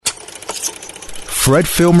Fred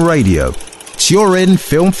Film Radio, Turin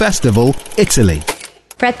Film Festival, Italy.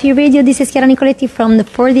 Fred Film Radio, this is Chiara Nicoletti from the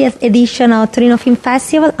 40th edition of Torino Film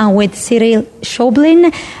Festival. I'm with Cyril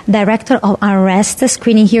Schoblin, director of Unrest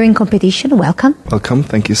Screening Hearing Competition. Welcome. Welcome.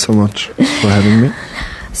 Thank you so much for having me.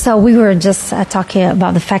 So we were just talking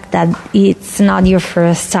about the fact that it's not your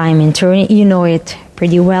first time in Turin. You know it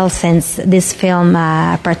pretty well since this film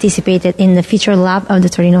participated in the feature lab of the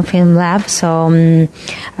Torino Film Lab. So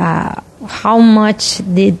how much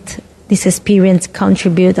did this experience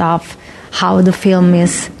contribute of how the film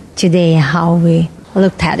is today, how we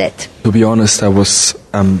looked at it? To be honest, I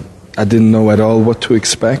didn't know at all what to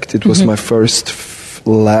expect. It was my first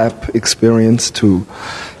lab experience to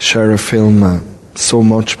share a film so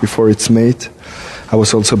much before it's made. I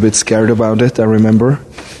was also a bit scared about it, I remember.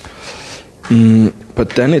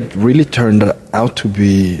 But then it really turned out to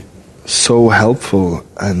be so helpful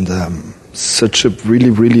and such a really,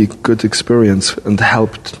 really good experience, and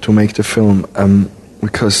helped to make the film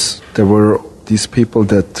because there were these people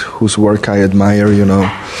whose work I admire,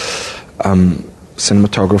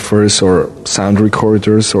 cinematographers or sound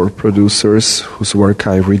recorders or producers whose work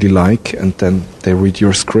I really like, and then they read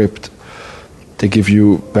your script. They give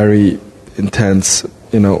you very intense,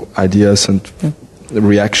 ideas and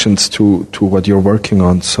reactions to what you're working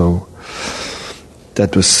on. So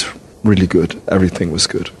that was really good. Everything was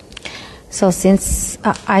good. So since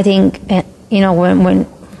I think when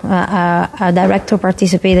a director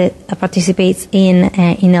participates in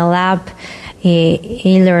a lab,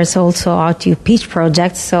 he learns also how to pitch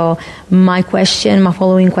projects. So my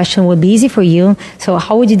following question would be easy for you. So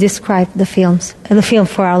how would you describe the film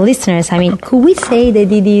for our listeners? I mean, could we say that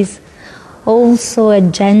it is also a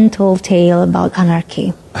gentle tale about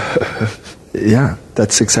anarchy? Yeah,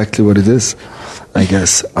 that's exactly what it is, I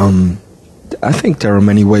guess. I think there are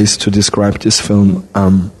many ways to describe this film.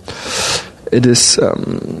 It is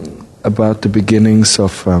about the beginnings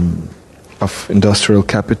of industrial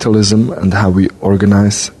capitalism and how we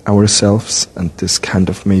organize ourselves, and this kind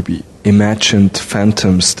of maybe imagined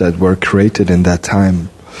phantoms that were created in that time,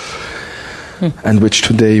 and which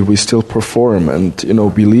today we still perform and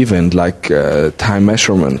believe in, like time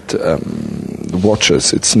measurement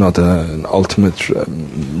watches. It's not an ultimate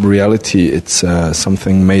reality. It's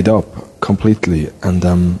something made up completely,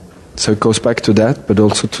 and so it goes back to that, but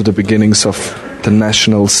also to the beginnings of the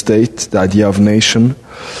national state, the idea of nation,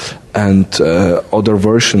 and other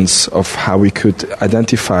versions of how we could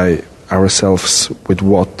identify ourselves with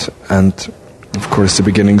what, and of course the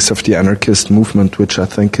beginnings of the anarchist movement, which I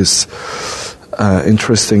think is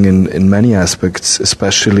interesting in many aspects,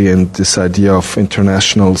 especially in this idea of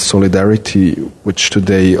international solidarity, which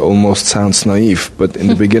today almost sounds naive, but in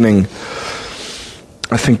the beginning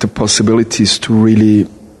I think the possibilities to really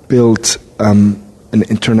build an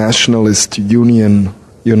internationalist union,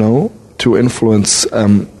 to influence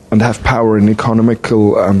and have power in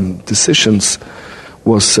economical decisions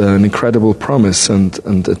was an incredible promise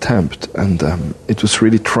and attempt, and it was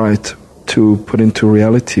really tried to put into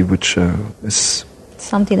reality, which is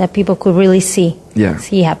something that people could really see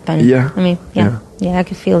happen. Yeah. I mean, yeah, I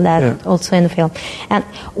could feel that also in the film. And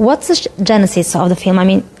what's the genesis of the film? I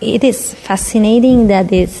mean, it is fascinating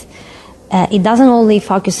that it doesn't only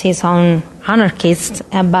focuses on anarchists,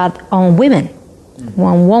 but on women.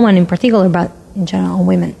 One woman in particular, but in general on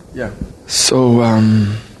women. Yeah. So,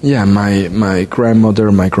 my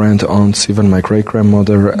grandmother, my grand-aunts, even my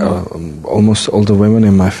great-grandmother, almost all the women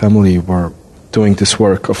in my family were doing this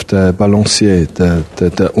work of the balancier,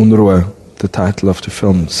 the Unruhe, the title of the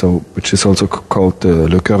film, which is also called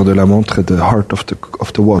Le Cœur de la Montre, the heart of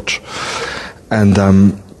the watch. And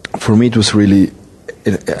for me it was really,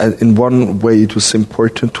 in one way it was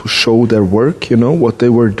important to show their work, what they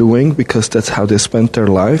were doing, because that's how they spent their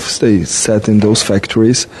lives. They sat in those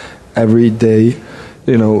factories every day,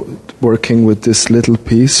 working with this little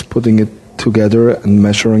piece, putting it together and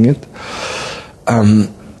measuring it.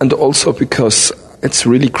 And also because it's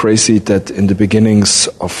really crazy that in the beginnings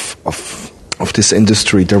of this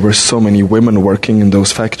industry there were so many women working in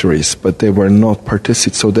those factories, but they were not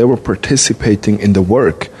so they were participating in the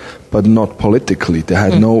work, but not politically. They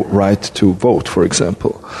had no right to vote, for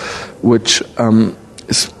example, which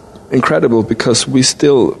is incredible, because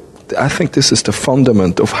I think this is the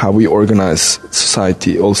fundament of how we organize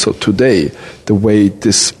society also today, the way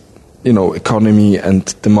this economy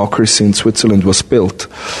and democracy in Switzerland was built.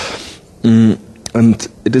 And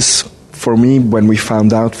it is, for me, when we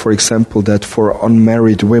found out, for example, that for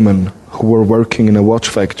unmarried women who were working in a watch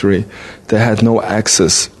factory, they had no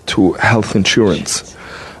access to health insurance.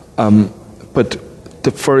 But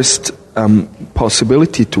the first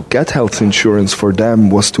possibility to get health insurance for them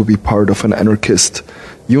was to be part of an anarchist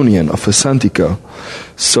union, of a syndicat.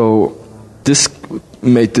 So this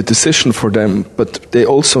made the decision for them, but they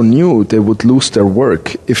also knew they would lose their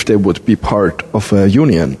work if they would be part of a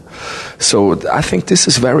union. So I think this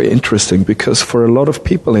is very interesting, because for a lot of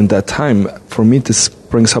people in that time, for me this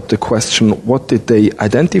brings up the question, what did they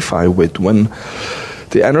identify with when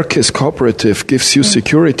the anarchist cooperative gives you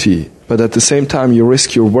security, but at the same time you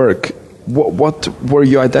risk your work? What were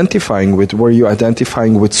you identifying with? Were you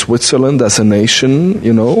identifying with Switzerland as a nation,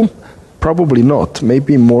 you know? Probably not.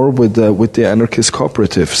 Maybe more with the anarchist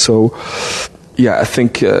cooperative. So, yeah, I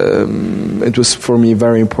think it was for me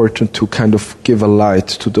very important to kind of give a light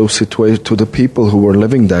to those situations, to the people who were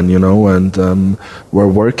living then, you know, and were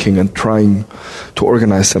working and trying to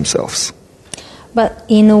organize themselves. But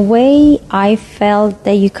in a way, I felt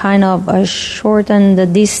that you kind of shortened the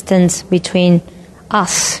distance between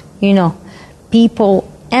us, you know, people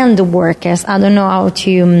and the workers. I don't know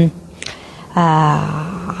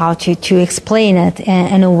how to explain it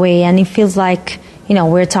in a way, and it feels like, you know,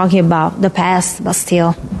 we're talking about the past, but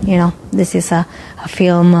still, you know, this is a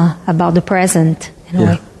film about the present in a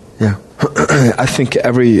way. Yeah. I think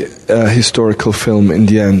every historical film in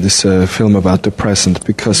the end is a film about the present,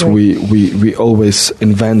 because we always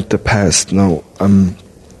invent the past. No,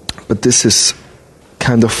 but this is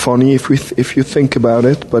kind of funny if you think about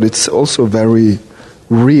it, but it's also very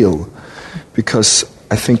real, because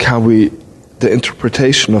I think the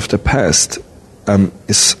interpretation of the past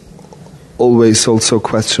is always also a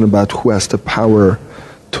question about who has the power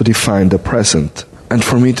to define the present. And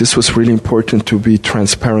for me, this was really important to be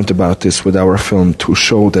transparent about this with our film, to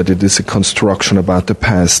show that it is a construction about the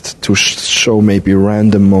past, to show maybe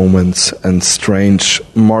random moments and strange,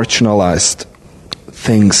 marginalized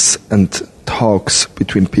things and talks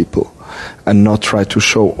between people, and not try to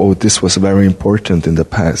show, oh, this was very important in the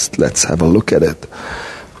past, let's have a look at it.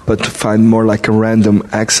 But to find more like a random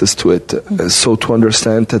access to it. So to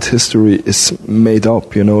understand that history is made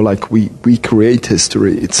up, you know, like we create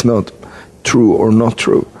history. It's not true or not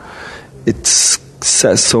true. It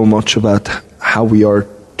says so much about how we are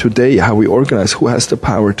today, how we organize, who has the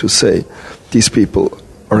power to say these people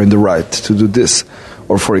are in the right to do this.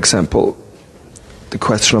 Or, for example, the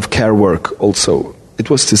question of care work also. It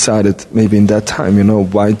was decided maybe in that time, you know,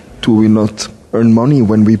 why do we not earn money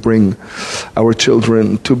when we bring our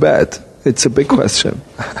children to bed? It's a big question.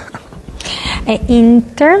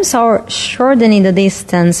 In terms of shortening the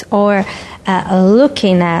distance or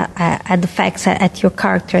looking at the facts, at your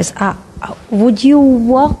characters, would you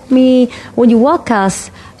walk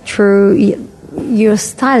us through your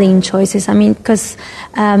styling choices? I mean, because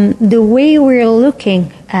the way we're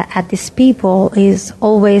looking at these people is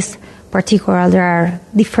always particular. There are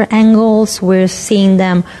different angles. We're seeing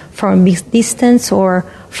them from a big distance or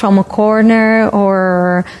from a corner,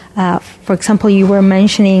 or for example, you were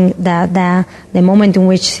mentioning that the moment in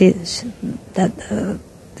which this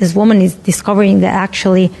woman is discovering that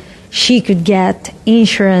actually she could get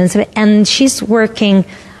insurance, and she's working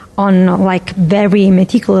on like very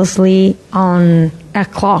meticulously on a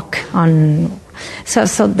clock.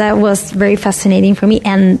 So that was very fascinating for me,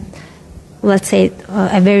 and let's say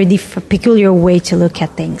a very peculiar way to look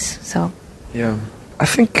at things. So yeah, I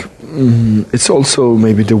think it's also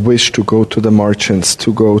maybe the wish to go to the margins,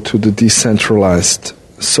 to go to the decentralized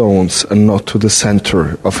zones and not to the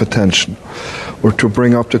center of attention, or to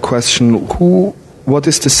bring up the question, what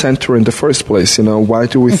is the center in the first place? You know, why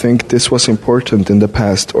do we think this was important in the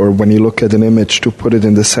past? Or when you look at an image, to put it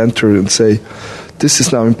in the center and say, this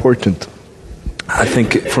is now important. I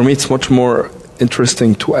think for me it's much more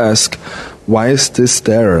interesting to ask, why is this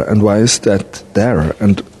there and why is that there,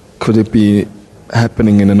 and could it be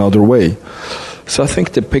happening in another way? So I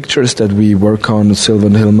think the pictures that we work on,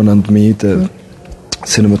 Sylvan Hillman and me, the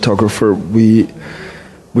cinematographer, we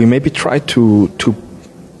maybe try to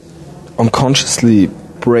unconsciously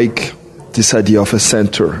break this idea of a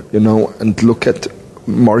center, you know, and look at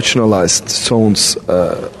marginalized zones.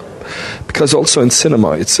 Because also in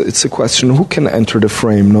cinema, it's a question: who can enter the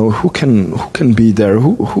frame? No, who can be there?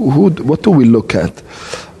 What do we look at?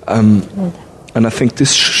 And I think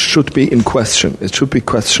this should be in question. It should be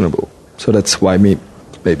questionable. So that's why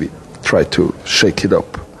maybe try to shake it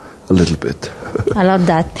up a little bit. I love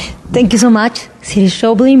that. Thank you so much, Cyril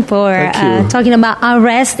Schoblin, for talking about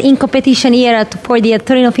Unrest in competition here for the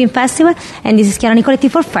Torino Film Festival. And this is Chiara Nicoletti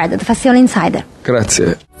for Fred, the Festival Insider.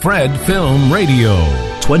 Grazie. Fred Film Radio.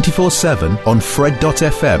 24/7 on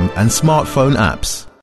Fred.fm and smartphone apps.